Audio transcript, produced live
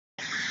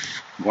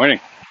Morning,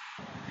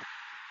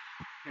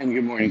 and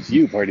good morning to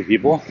you, party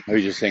people. I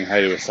was just saying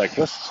hi to a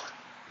cyclist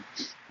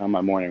on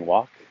my morning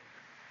walk.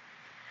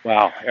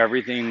 Wow,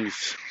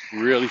 everything's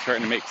really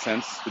starting to make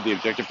sense with the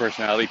objective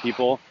personality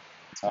people.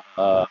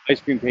 Ice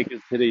cream cake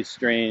is today's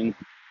strain.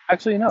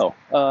 Actually, no,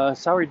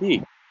 sour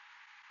D.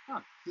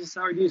 Huh, this is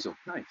sour diesel.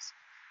 Nice.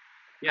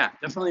 Yeah,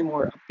 definitely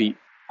more upbeat.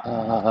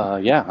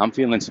 Yeah, I'm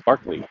feeling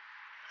sparkly.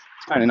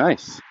 It's kind of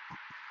nice.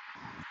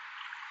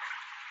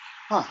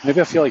 Huh,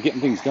 maybe I feel like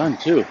getting things done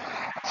too.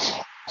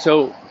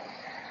 So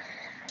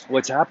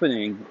what's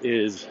happening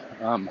is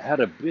had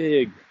a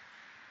big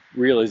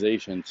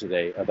realization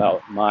today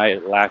about my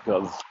lack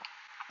of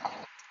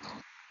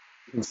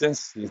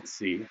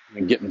consistency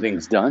in getting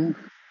things done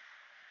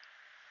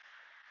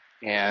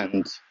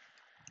and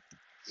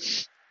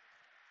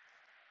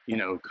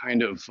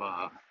kind of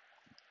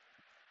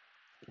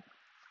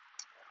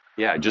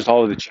yeah, just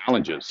all of the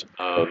challenges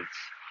of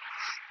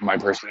my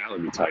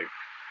personality type.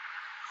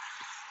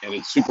 And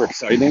it's super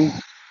exciting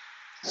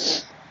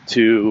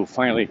to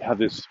finally have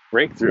this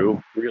breakthrough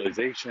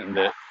realization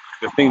that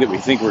the thing that we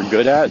think we're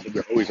good at, that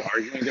we're always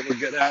arguing that we're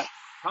good at,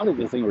 probably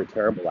the thing we're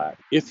terrible at.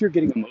 If you're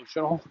getting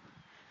emotional,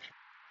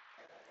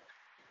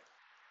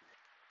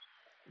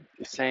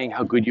 saying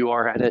how good you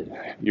are at it,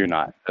 you're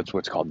not. That's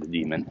what's called the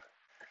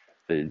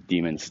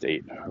demon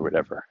state or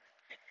whatever.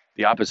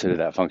 The opposite of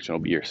that function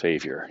will be your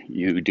savior.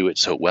 You do it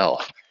so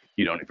well,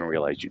 you don't even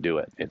realize you do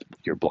it.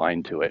 You're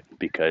blind to it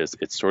because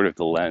it's sort of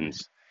the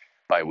lens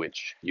by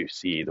which you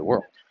see the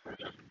world.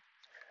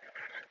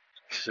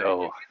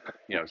 So,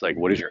 it's like,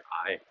 what is your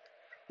eye?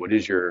 What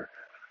does your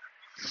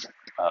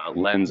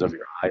lens of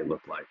your eye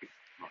look like?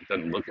 Well, it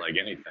doesn't look like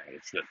anything.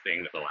 It's the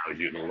thing that allows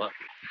you to look.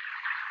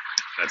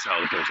 That's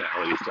how the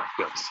personality stuff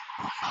goes.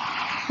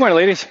 Good morning,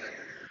 ladies.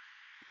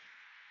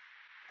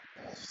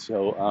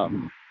 So,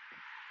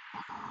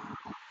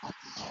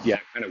 yeah,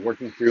 kind of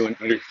working through and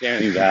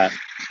understanding that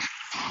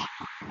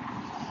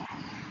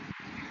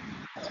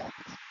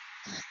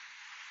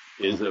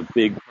is a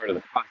big part of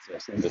the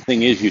process. And the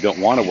thing is, you don't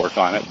want to work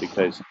on it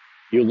because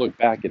you look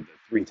back at the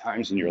 3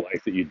 times in your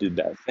life that you did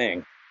that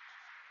thing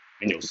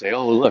and you'll say,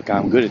 oh, look,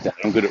 I'm good at that.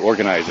 I'm good at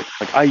organizing.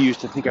 Like I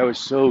used to think I was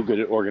so good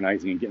at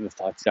organizing and getting the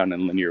thoughts down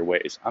in linear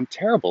ways. I'm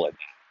terrible at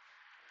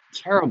that.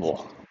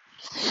 Terrible.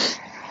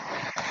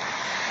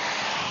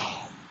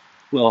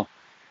 Well,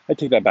 I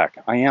take that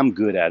back. I am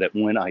good at it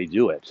when I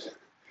do it,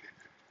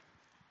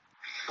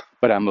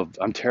 but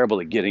I'm terrible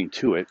at getting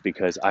to it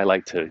because I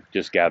like to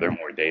just gather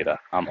more data.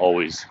 I'm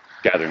always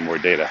gathering more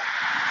data.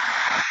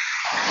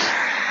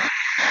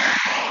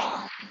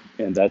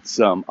 And that's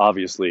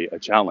obviously a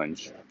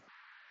challenge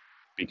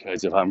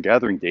because if I'm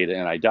gathering data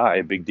and I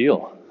die, big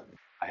deal.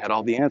 I had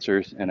all the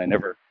answers and I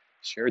never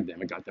shared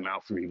them and got them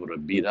out for people to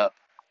beat up.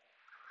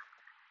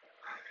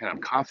 And I'm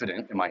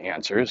confident in my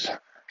answers.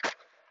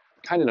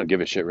 Kind of don't give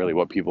a shit really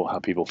how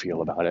people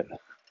feel about it.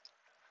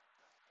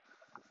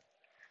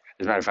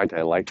 As a matter of fact,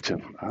 I like to,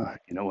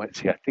 you know what?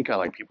 See, I think I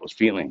like people's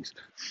feelings.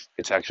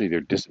 It's actually their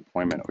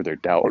disappointment or their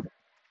doubt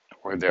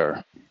or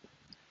their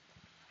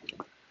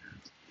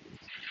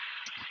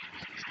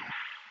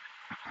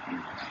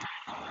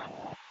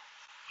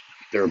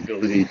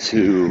ability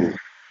to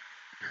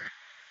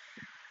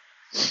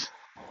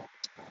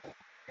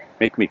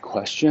make me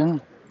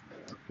question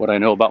what I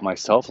know about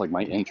myself, like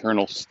my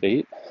internal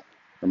state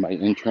or my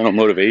internal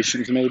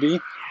motivations, maybe.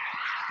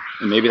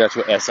 And maybe that's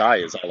what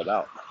SI is all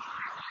about.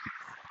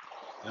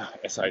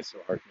 SI is so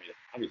hard for me to,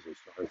 obviously,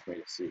 it's so hard for me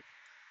to see.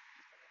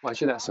 Well, I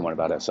should ask someone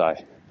about SI.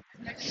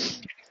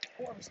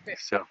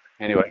 So,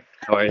 anyway,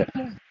 how are you?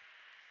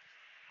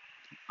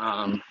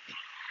 Um,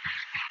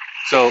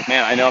 so,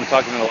 man, I know I'm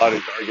talking a lot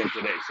of jargon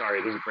today.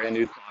 Sorry, this is a brand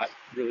new thought.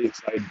 Really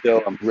excited,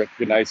 though. I'm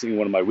recognizing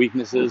one of my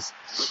weaknesses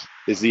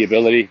is the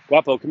ability.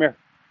 Guapo, come here.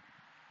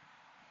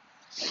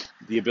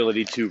 The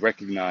ability to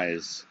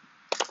recognize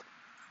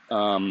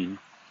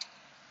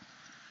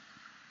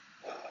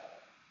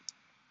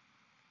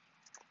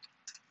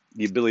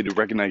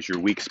your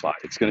weak spot.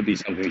 It's going to be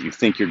something that you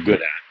think you're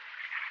good at.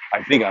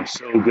 I think I'm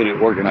so good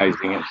at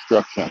organizing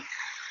instruction.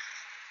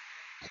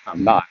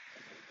 I'm not.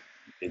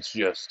 It's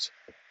just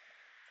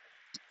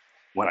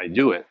when I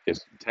do it, it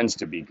tends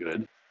to be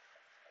good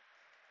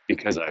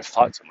because I've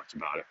thought so much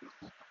about it.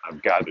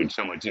 I've gathered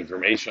so much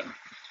information.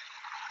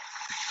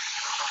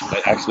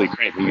 But actually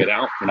cranking it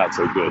out, not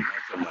so good,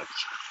 not so much.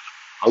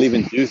 I'll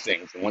even do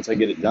things, and once I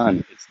get it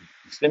done, it's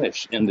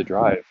finished in the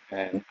drive,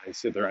 and I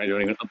sit there and I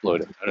don't even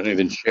upload it. I don't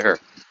even share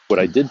what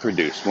I did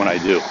produce when I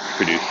do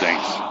produce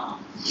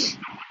things.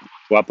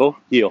 Guapo,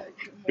 heel.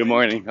 Good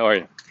morning. How are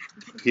you?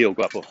 Heel,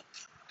 Guapo.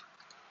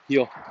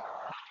 Heel,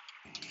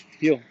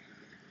 heel.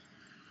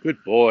 Good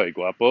boy,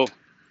 Guapo.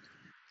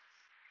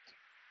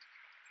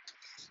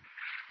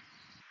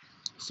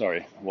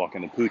 Sorry,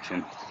 walking the pooch,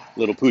 and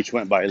little pooch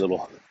went by a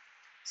little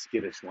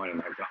skittish one,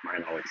 and I got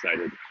mine all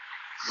excited.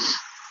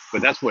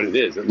 But that's what it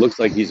is. It looks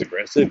like he's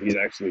aggressive. He's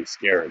actually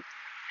scared.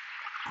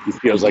 He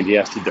feels like he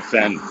has to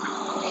defend.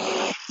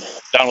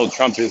 Donald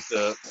Trump is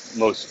the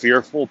most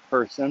fearful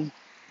person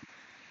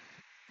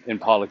in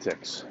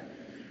politics.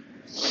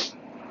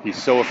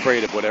 He's so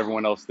afraid of what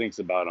everyone else thinks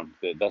about him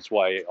that's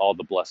why all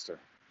the bluster.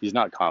 He's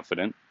not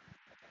confident.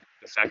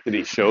 The fact that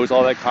he shows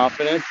all that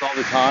confidence all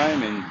the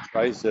time and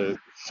tries to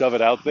shove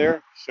it out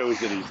there shows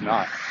that he's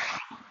not.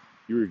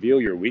 You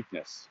reveal your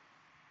weakness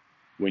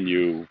when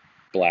you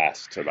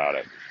blast about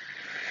it.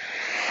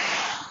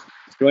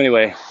 So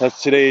anyway,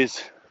 that's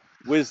today's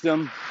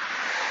wisdom.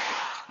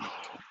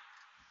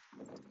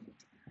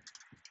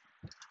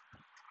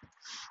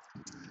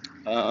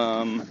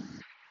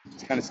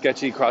 It's kind of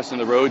sketchy crossing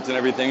the roads and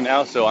everything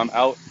now, so I'm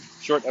out.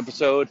 Short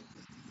episode,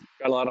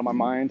 got a lot on my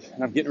mind,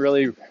 and I'm getting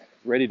really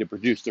ready to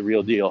produce the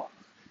real deal.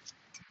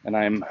 And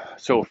I'm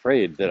so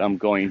afraid that I'm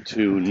going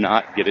to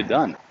not get it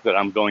done, that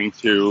I'm going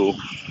to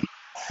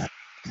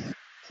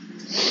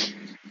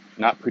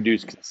not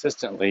produce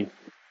consistently,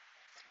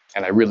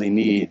 and I really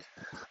need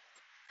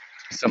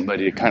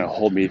somebody to kind of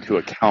hold me to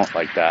account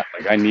like that.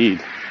 Like I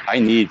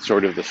need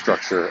sort of the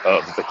structure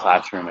of the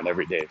classroom and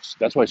every day.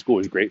 That's why school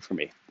was great for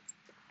me.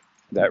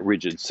 That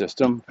rigid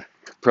system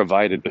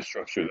provided the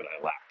structure that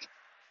I lacked.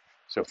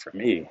 So for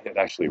me, it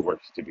actually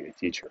works to be a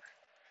teacher,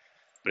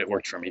 but it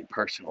worked for me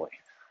personally.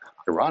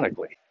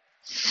 Ironically,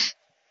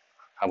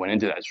 I went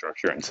into that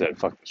structure and said,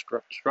 fuck the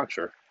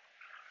structure.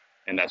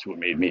 And that's what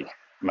made me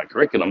my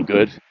curriculum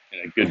good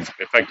and good,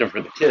 effective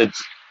for the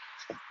kids.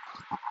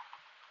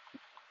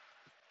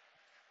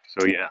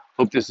 So yeah,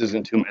 hope this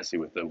isn't too messy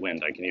with the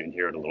wind. I can even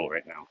hear it a little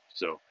right now.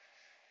 So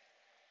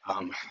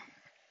um,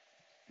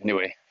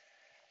 anyway,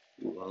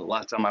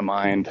 lots on my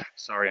mind.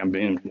 Sorry I'm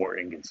being more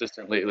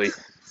inconsistent lately,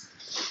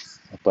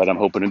 but I'm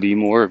hoping to be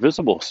more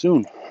visible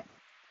soon.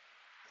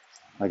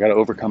 I got to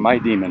overcome my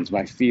demons,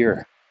 my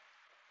fear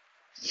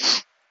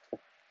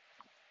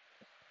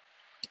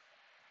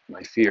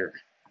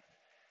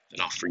that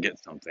I'll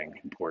forget something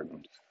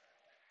important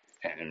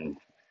and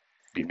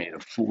be made a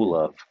fool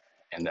of,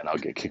 and then I'll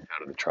get kicked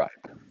out of the tribe.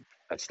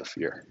 That's the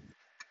fear.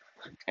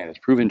 And it's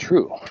proven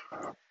true.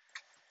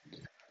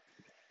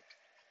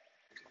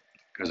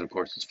 Because, of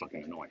course, it's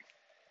fucking annoying.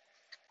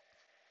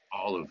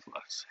 All of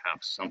us have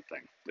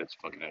something that's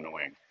fucking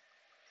annoying.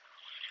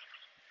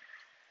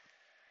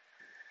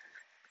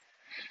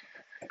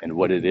 And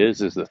what it is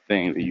the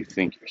thing that you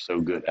think you're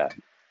so good at.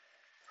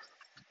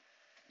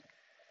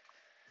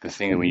 The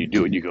thing that when you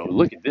do it, you go,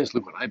 look at this,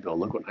 look what I built,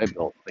 look what I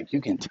built. Like,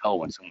 you can tell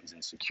when someone's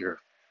insecure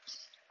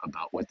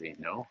about what they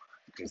know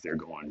because they're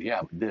going, yeah,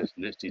 with this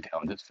and this detail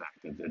and this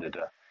fact, and da da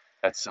da.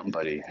 That's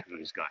somebody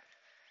who's got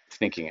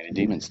thinking in a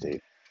demon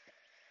state.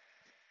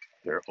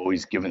 They're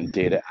always giving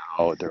data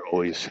out. They're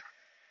always,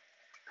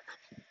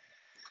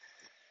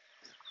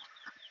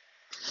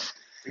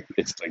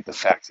 it's like the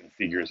facts and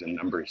figures and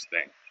numbers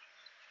thing.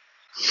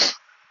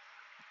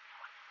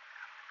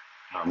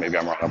 Maybe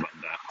I'm wrong about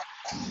that.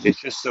 It's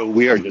just so,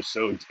 we are just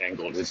so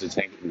tangled. It's a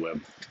tangled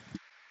web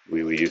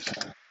we weave.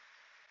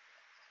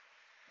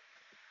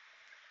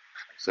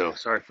 So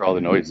sorry for all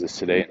the noises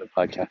today in the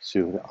podcast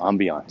too, the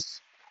ambiance.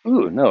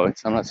 Ooh, no,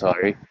 I'm not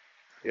sorry.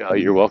 Yeah,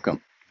 you're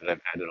welcome that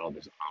I've added all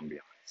this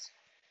ambiance.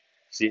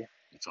 See,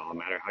 it's all a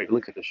matter of how you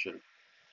look at this shit.